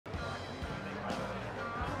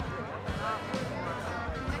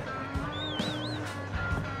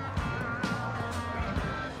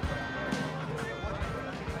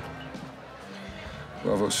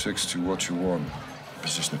506 to what you want.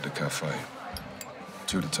 Position at the cafe.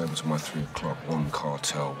 2 at the table to my 3 o'clock. 1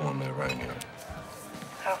 cartel, 1 Iranian.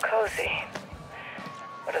 How cozy.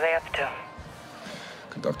 What are they up to?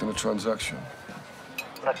 Conducting a transaction.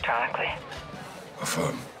 Electronically.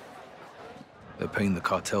 Affirm. They're paying the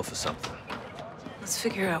cartel for something. Let's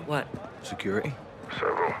figure out what. Security?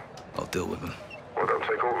 Several. I'll deal with them. Well, don't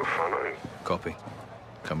take all the fun, eh? Copy.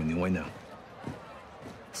 Coming your way now.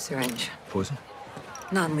 Syringe. Poison?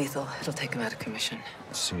 Non-lethal. It'll take him out of commission.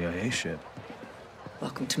 CIA shit.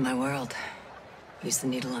 Welcome to my world. Use the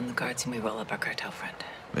needle on the guards and we roll up our cartel friend.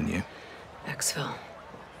 And you? Exfil.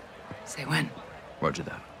 Say when. Roger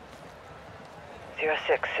that.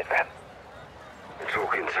 06, sit rep.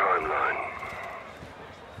 Talking timeline.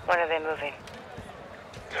 When are they moving?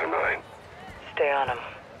 Tonight. Stay on them.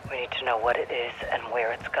 We need to know what it is and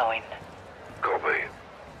where it's going. Copy.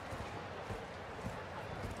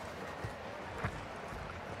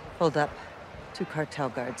 Hold up. 2 cartel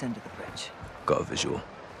guards under the bridge. Got a visual.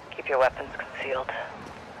 Keep your weapons concealed.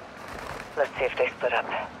 Let's see if they split up.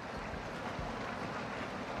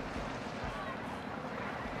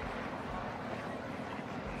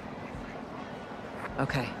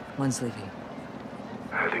 Okay, one's leaving.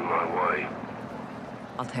 Heading my way.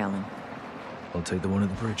 I'll tail him. I'll take the one at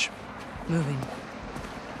the bridge. Moving.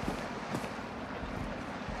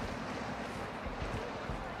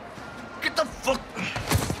 Get the fuck...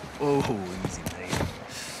 Oh, easy, mate.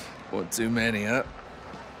 One too many, huh?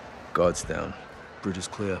 Guards down. Bridge is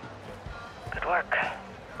clear. Good work.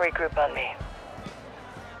 Regroup on me.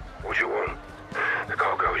 What you want? The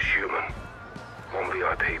cargo is human. 1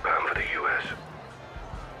 VIP bound for the US.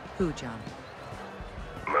 Who, John?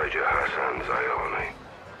 Major Hassan Zayani.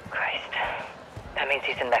 Christ. That means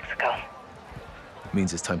he's in Mexico.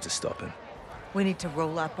 Means it's time to stop him. We need to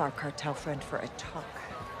roll up our cartel friend for a talk.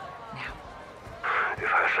 Now. If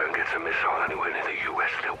Hassan gets a missile anywhere near the US,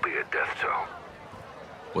 there'll be a death toll.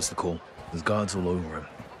 What's the call? There's guards all over him.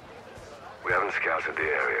 We haven't scouted the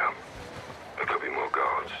area. There could be more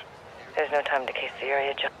guards. There's no time to case the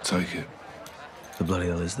area, John. Take it. The bloody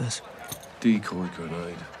hell is this? Decoy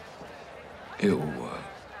grenade. It'll work.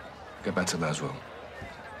 Get back to Laswell.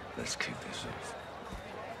 Let's kick this off.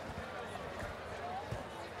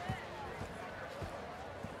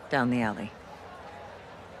 Down the alley.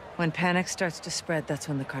 When panic starts to spread, that's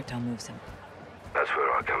when the cartel moves in. That's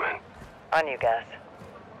where I come in. On you guys.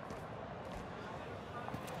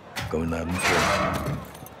 Going loud and clear.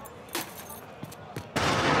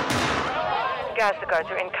 Guys, the guards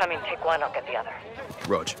are incoming. Take one, I'll get the other.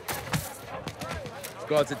 Rog.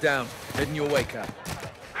 Guards are down. Heading your way, Cap.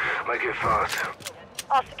 Make it fast.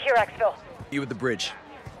 I'll secure Exfil. You at the bridge.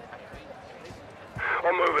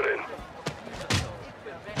 I'm moving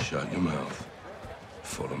in. Shut your mouth.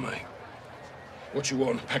 Follow me. What you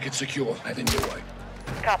want? Packet secure. Heading your way.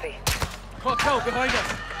 Copy. Cartel behind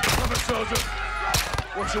us! Cover, Sergeant.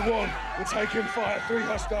 What you want? We're taking fire. 3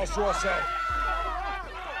 hostiles to our south.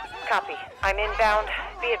 Copy. I'm inbound.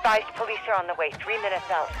 Be advised, police are on the way. 3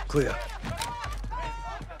 minutes out. Clear.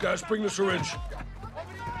 Guys, bring the syringe.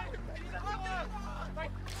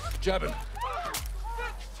 Jab him.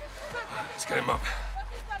 Let's get him up.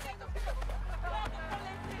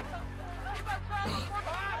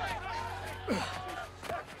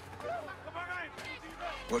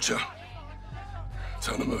 Watch out.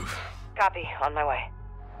 Time to move. Copy. On my way.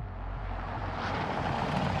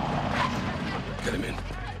 Get him in.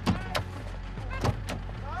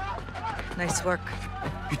 Nice work.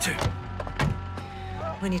 You too.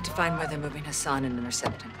 We need to find where they're moving Hassan and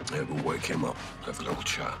intercept him. Yeah, we'll wake him up. Have a little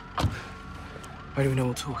chat. Why do we know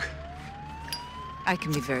we'll talk? I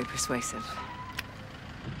can be very persuasive.